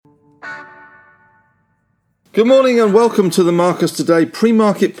Good morning and welcome to the Marcus Today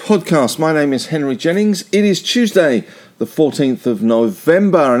pre-market podcast. My name is Henry Jennings. It is Tuesday, the 14th of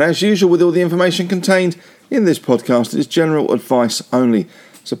November, and as usual with all the information contained in this podcast, it is general advice only.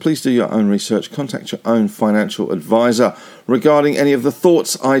 So please do your own research, contact your own financial advisor regarding any of the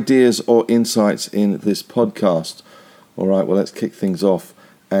thoughts, ideas or insights in this podcast. All right, well, let's kick things off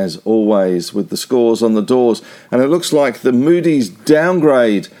as always with the scores on the doors, and it looks like the Moody's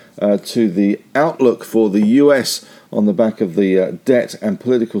downgrade to the outlook for the US on the back of the debt and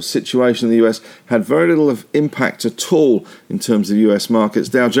political situation in the US had very little of impact at all in terms of US markets.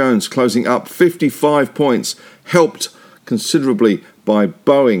 Dow Jones closing up 55 points, helped considerably by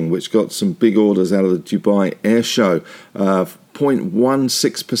Boeing, which got some big orders out of the Dubai Air Show.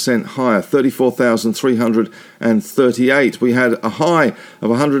 0.16% higher, 34,338. We had a high of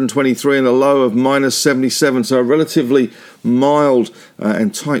 123 and a low of minus 77, so a relatively mild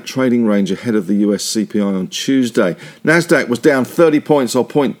and tight trading range ahead of the US CPI on Tuesday. Nasdaq was down 30 points or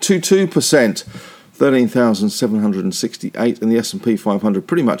 0.22%. 13,768, and the S&P 500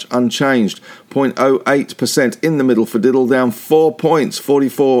 pretty much unchanged, 0.08% in the middle for diddle, down 4 points,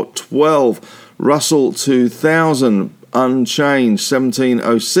 44.12. Russell 2000 unchanged,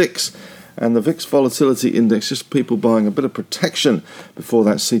 1706, and the VIX Volatility Index, just people buying a bit of protection before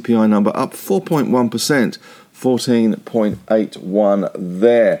that CPI number, up 4.1%, 14.81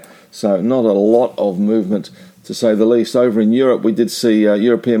 there. So not a lot of movement, to say the least. Over in Europe, we did see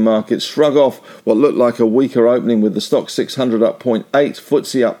European markets shrug off what looked like a weaker opening, with the Stock 600 up 0.8,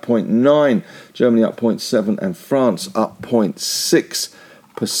 FTSE up 0.9, Germany up 0.7, and France up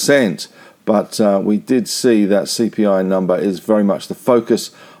 0.6%. But we did see that CPI number is very much the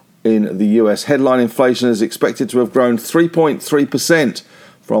focus in the US. Headline inflation is expected to have grown 3.3%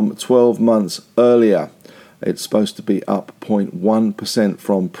 from 12 months earlier. It's supposed to be up 0.1%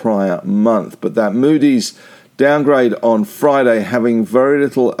 from prior month. But that Moody's downgrade on Friday having very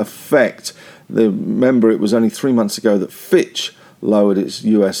little effect. Remember, it was only 3 months ago that Fitch lowered its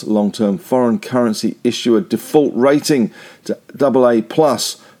US long-term foreign currency issuer default rating to AA+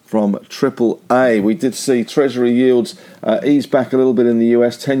 from AAA. We did see Treasury yields ease back a little bit in the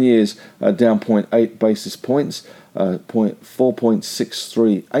US. 10 years down 0.8 basis points,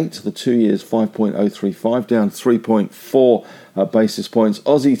 4.638. The 2 years 5.035, down 3.4 basis points.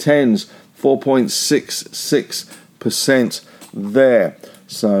 Aussie 10s 4.66% there.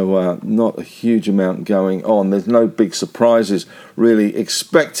 So not a huge amount going on. There's no big surprises really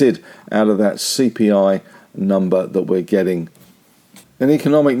expected out of that CPI number that we're getting. In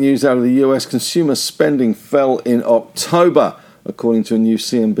economic news out of the US, consumer spending fell in October, according to a new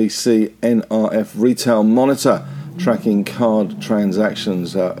CNBC NRF retail monitor tracking card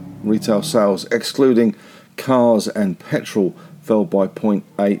transactions. Retail sales, excluding cars and petrol, fell by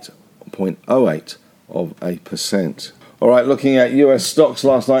 0.08%. All right, looking at US stocks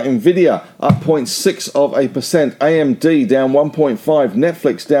last night, Nvidia up 0.6%, AMD down 1.5%,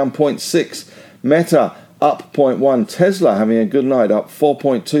 Netflix down 0.6%, Meta up 0.1%, Tesla having a good night, up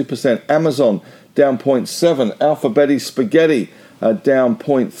 4.2%, Amazon down 0.7%, Alphabeti Spaghetti down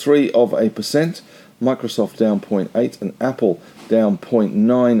 0.3%, Microsoft down 0.8%, and Apple down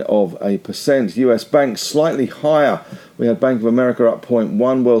 0.9%. US banks slightly higher. We had Bank of America up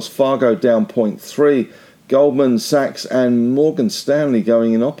 0.1%, Wells Fargo down 0.3%, Goldman Sachs and Morgan Stanley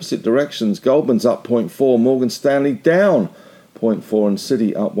going in opposite directions. Goldman's up 0.4%, Morgan Stanley down 0.4%, and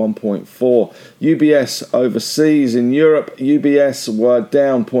Citi up 1.4%. UBS overseas in Europe, UBS were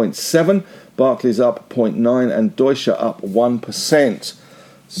down 0.7%, Barclays up 0.9%, and Deutsche up 1%.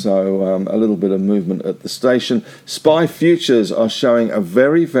 So a little bit of movement at the station. SPY futures are showing a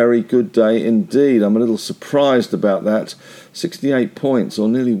very, very good day indeed. I'm a little surprised about that. 68 points, or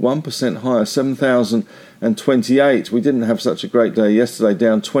nearly 1% higher, 7,028. We didn't have such a great day yesterday,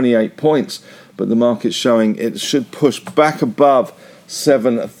 down 28 points, but the market's showing it should push back above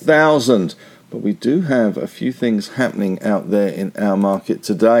 7,000. But we do have a few things happening out there in our market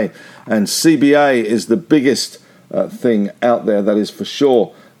today, and CBA is the biggest thing out there, that is for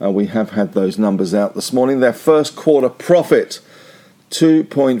sure. We have had those numbers out this morning. Their first quarter profit,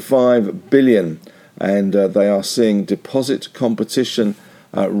 $2.5 billion, and they are seeing deposit competition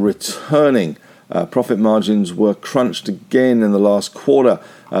returning. Profit margins were crunched again in the last quarter.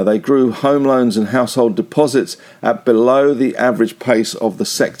 They grew home loans and household deposits at below the average pace of the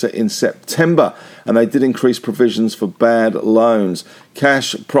sector in September, and they did increase provisions for bad loans.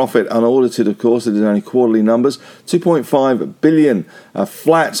 Cash profit, unaudited of course, it is only quarterly numbers, $2.5 billion,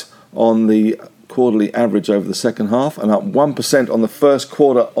 flat on the quarterly average over the second half, and up 1% on the first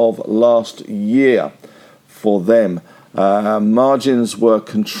quarter of last year for them. Margins were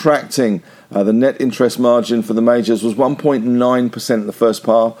contracting. The net interest margin for the majors was 1.9% in the first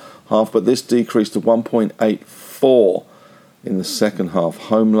half, but this decreased to 1.84% in the second half.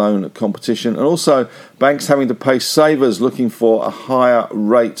 Home loan competition, and also banks having to pay savers looking for a higher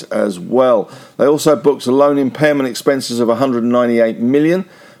rate as well. They also booked loan impairment expenses of 198 million,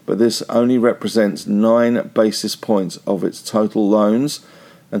 but this only represents 9 basis points of its total loans,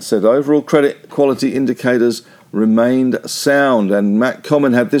 and said overall credit quality indicators remained sound. And Matt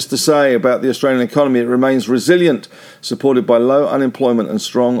Comyn had this to say about the Australian economy: it remains resilient, supported by low unemployment and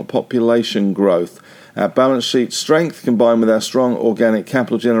strong population growth. Our balance sheet strength, combined with our strong organic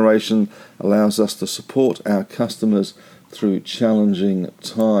capital generation, allows us to support our customers through challenging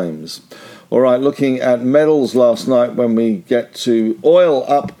times. All right, looking at metals last night, when we get to oil,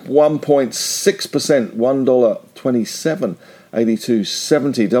 up 1.6%, $1.27.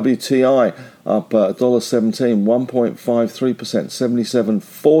 82.70. WTI up $1.17, 1.53%,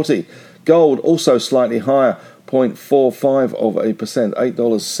 77.40. Gold also slightly higher, 0.45%,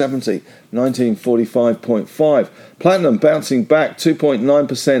 $8.70, 1945.5. Platinum bouncing back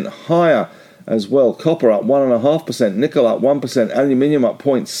 2.9% higher as well. Copper up 1.5%, nickel up 1%, aluminium up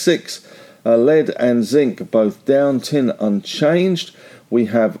 0.6%. Lead and zinc both down, tin unchanged. We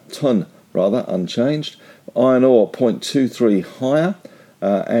have unchanged. Iron ore 0.23 higher,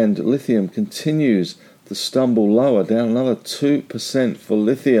 and lithium continues to stumble lower, down another 2% for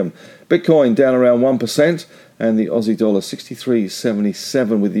lithium. Bitcoin down around 1%, and the Aussie dollar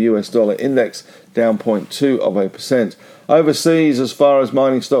 63.77, with the US dollar index down 0.2%. Overseas, as far as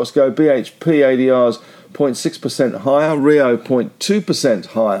mining stocks go, BHP ADRs 0.6% higher, Rio 0.2%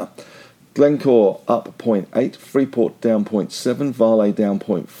 higher. Glencore up 0.8%, Freeport down 0.7%, Vale down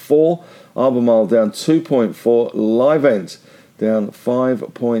 0.4%, Albemarle down 2.4%, Livent down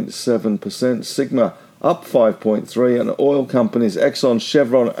 5.7%, Sigma up 5.3%, and oil companies Exxon,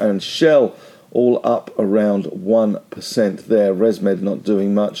 Chevron and Shell all up around 1% there. ResMed not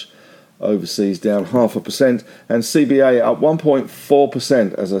doing much. Overseas down 0.5%, and CBA up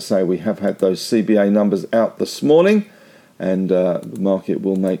 1.4%. As I say, we have had those CBA numbers out this morning, and the market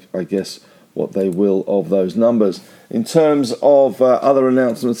will make, I guess, what they will of those numbers. In terms of other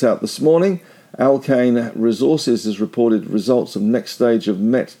announcements out this morning, Alkane Resources has reported results of next stage of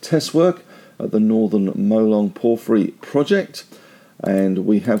MET test work at the Northern Molong Porphyry project, and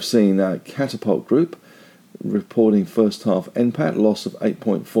we have seen Catapult Group reporting first half NPAT loss of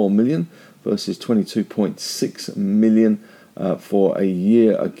 8.4 million versus 22.6 million for a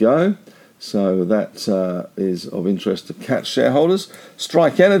year ago. So that is of interest to Cat shareholders.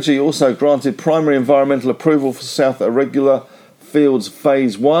 Strike Energy also granted primary environmental approval for South Irregular Fields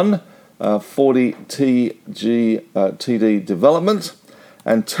Phase 1, 40 TD development.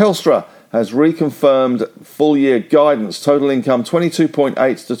 And Telstra has reconfirmed full-year guidance. Total income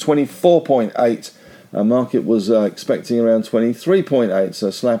 22.8 to 24.8. Market was expecting around 23.8,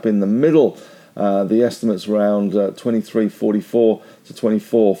 so slap in the middle. The estimates around 23.44 to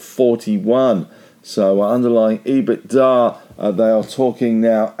 24.41. So underlying EBITDA, they are talking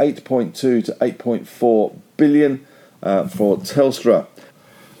now 8.2 to 8.4 billion for Telstra.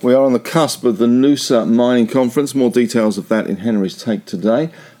 We are on the cusp of the Noosa Mining Conference. More details of that in Henry's Take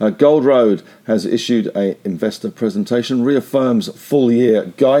today. Gold Road has issued an investor presentation, reaffirms full-year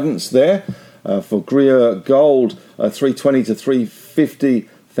guidance there for Greer Gold, 320 to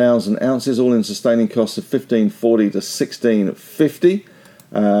 350,000 ounces, all-in sustaining costs of 1540 to 1650.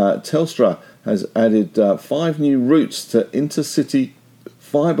 Telstra has added 5 new routes to Intercity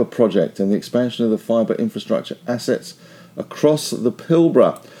Fibre project and the expansion of the fibre infrastructure assets across the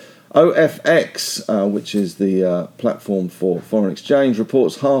Pilbara. OFX, which is the platform for foreign exchange,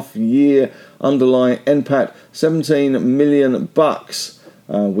 reports half-year underlying NPAT $17 million,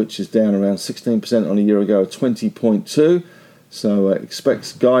 which is down around 16% on a year ago, 20.2. So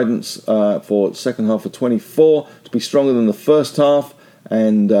expects guidance for the second half of 24 to be stronger than the first half,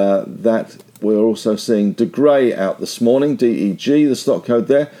 and that we're also seeing De Grey out this morning, DEG, the stock code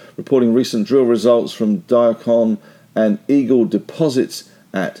there, reporting recent drill results from Diacon and Eagle deposits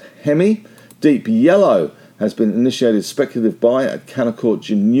at Hemi. Deep Yellow has been initiated speculative buy at Canaccord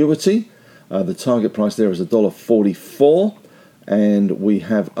Genuity. The target price there is $1.44. And we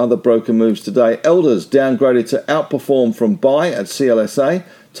have other broker moves today. Elders downgraded to outperform from buy at CLSA.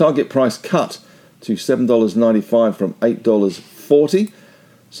 Target price cut to $7.95 from $8.40.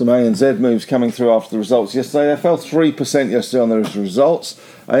 Some ANZ moves coming through after the results yesterday. They fell 3% yesterday on those results.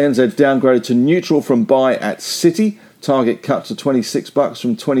 ANZ downgraded to neutral from buy at Citi. Target cut to $26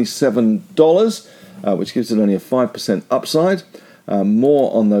 from $27, which gives it only a 5% upside.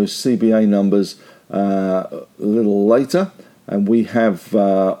 More on those CBA numbers a little later. And we have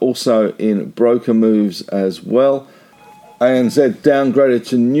also in broker moves as well. ANZ downgraded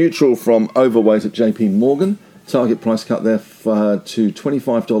to neutral from overweight at JP Morgan. Target price cut there to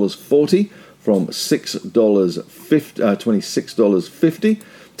 $25.40 from $26.50.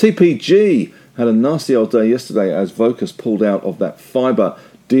 TPG had a nasty old day yesterday as Vocus pulled out of that fibre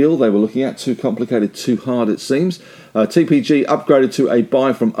deal they were looking at. Too complicated, too hard it seems. TPG upgraded to a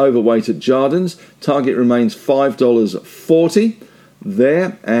buy from overweight at Jardins. Target remains $5.40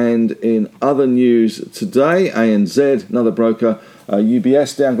 there. And in other news today, ANZ, another broker,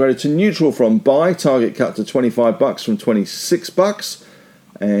 UBS downgraded to neutral from buy. Target cut to $25 from $26.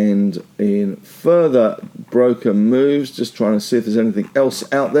 And in further broker moves, just trying to see if there's anything else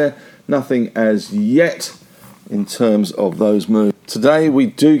out there. Nothing as yet in terms of those moves. Today we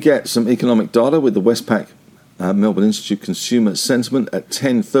do get some economic data with the Westpac Melbourne Institute Consumer Sentiment at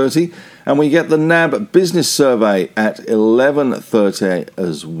 10:30, and we get the NAB Business Survey at 11:30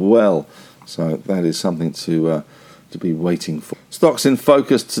 as well. So that is something to be waiting for. Stocks in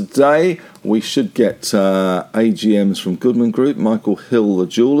focus today. We should get AGMs from Goodman Group, Michael Hill, the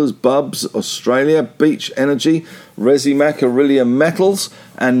Jewellers, Bubs, Australia, Beach Energy, Resimac, Aurelia Metals,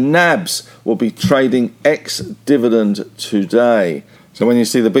 and NABs will be trading ex-dividend today. So when you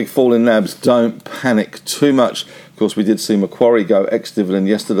see the big fall in NABs, don't panic too much. Of course, we did see Macquarie go ex-dividend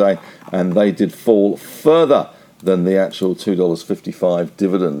yesterday, and they did fall further than the actual $2.55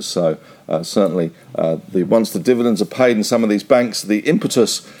 dividends. So certainly, once the dividends are paid in some of these banks, the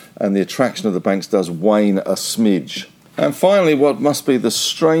impetus and the attraction of the banks does wane a smidge. And finally, what must be the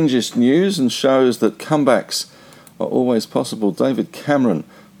strangest news and shows that comebacks are always possible. David Cameron,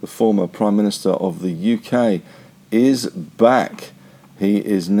 the former Prime Minister of the UK, is back. He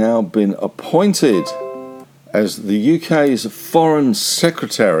is now been appointed as the UK's Foreign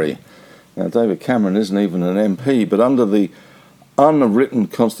Secretary. Now, David Cameron isn't even an MP, but under the unwritten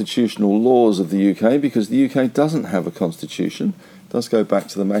constitutional laws of the UK, because the UK doesn't have a constitution, it does go back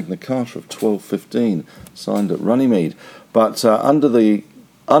to the Magna Carta of 1215, signed at Runnymede. But under the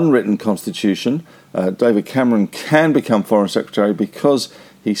unwritten constitution, David Cameron can become Foreign Secretary because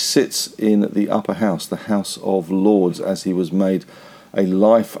he sits in the upper house, the House of Lords, as he was made a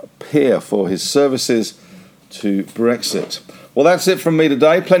life peer for his services to Brexit. Well, that's it from me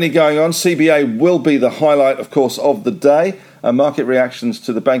today. Plenty going on. CBA will be the highlight, of course, of the day. Market reactions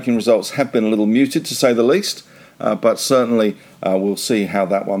to the banking results have been a little muted, to say the least. But certainly we'll see how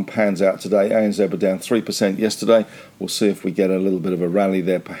that one pans out today. ANZ were down 3% yesterday. We'll see if we get a little bit of a rally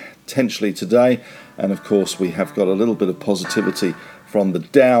there potentially today. And, of course, we have got a little bit of positivity from the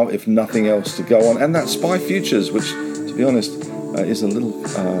Dow, if nothing else, to go on. And that SPI futures, which, to be honest, is a little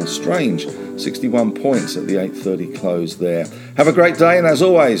strange. 61 points at the 8:30 close there. Have a great day, and as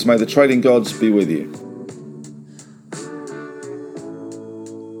always, may the trading gods be with you.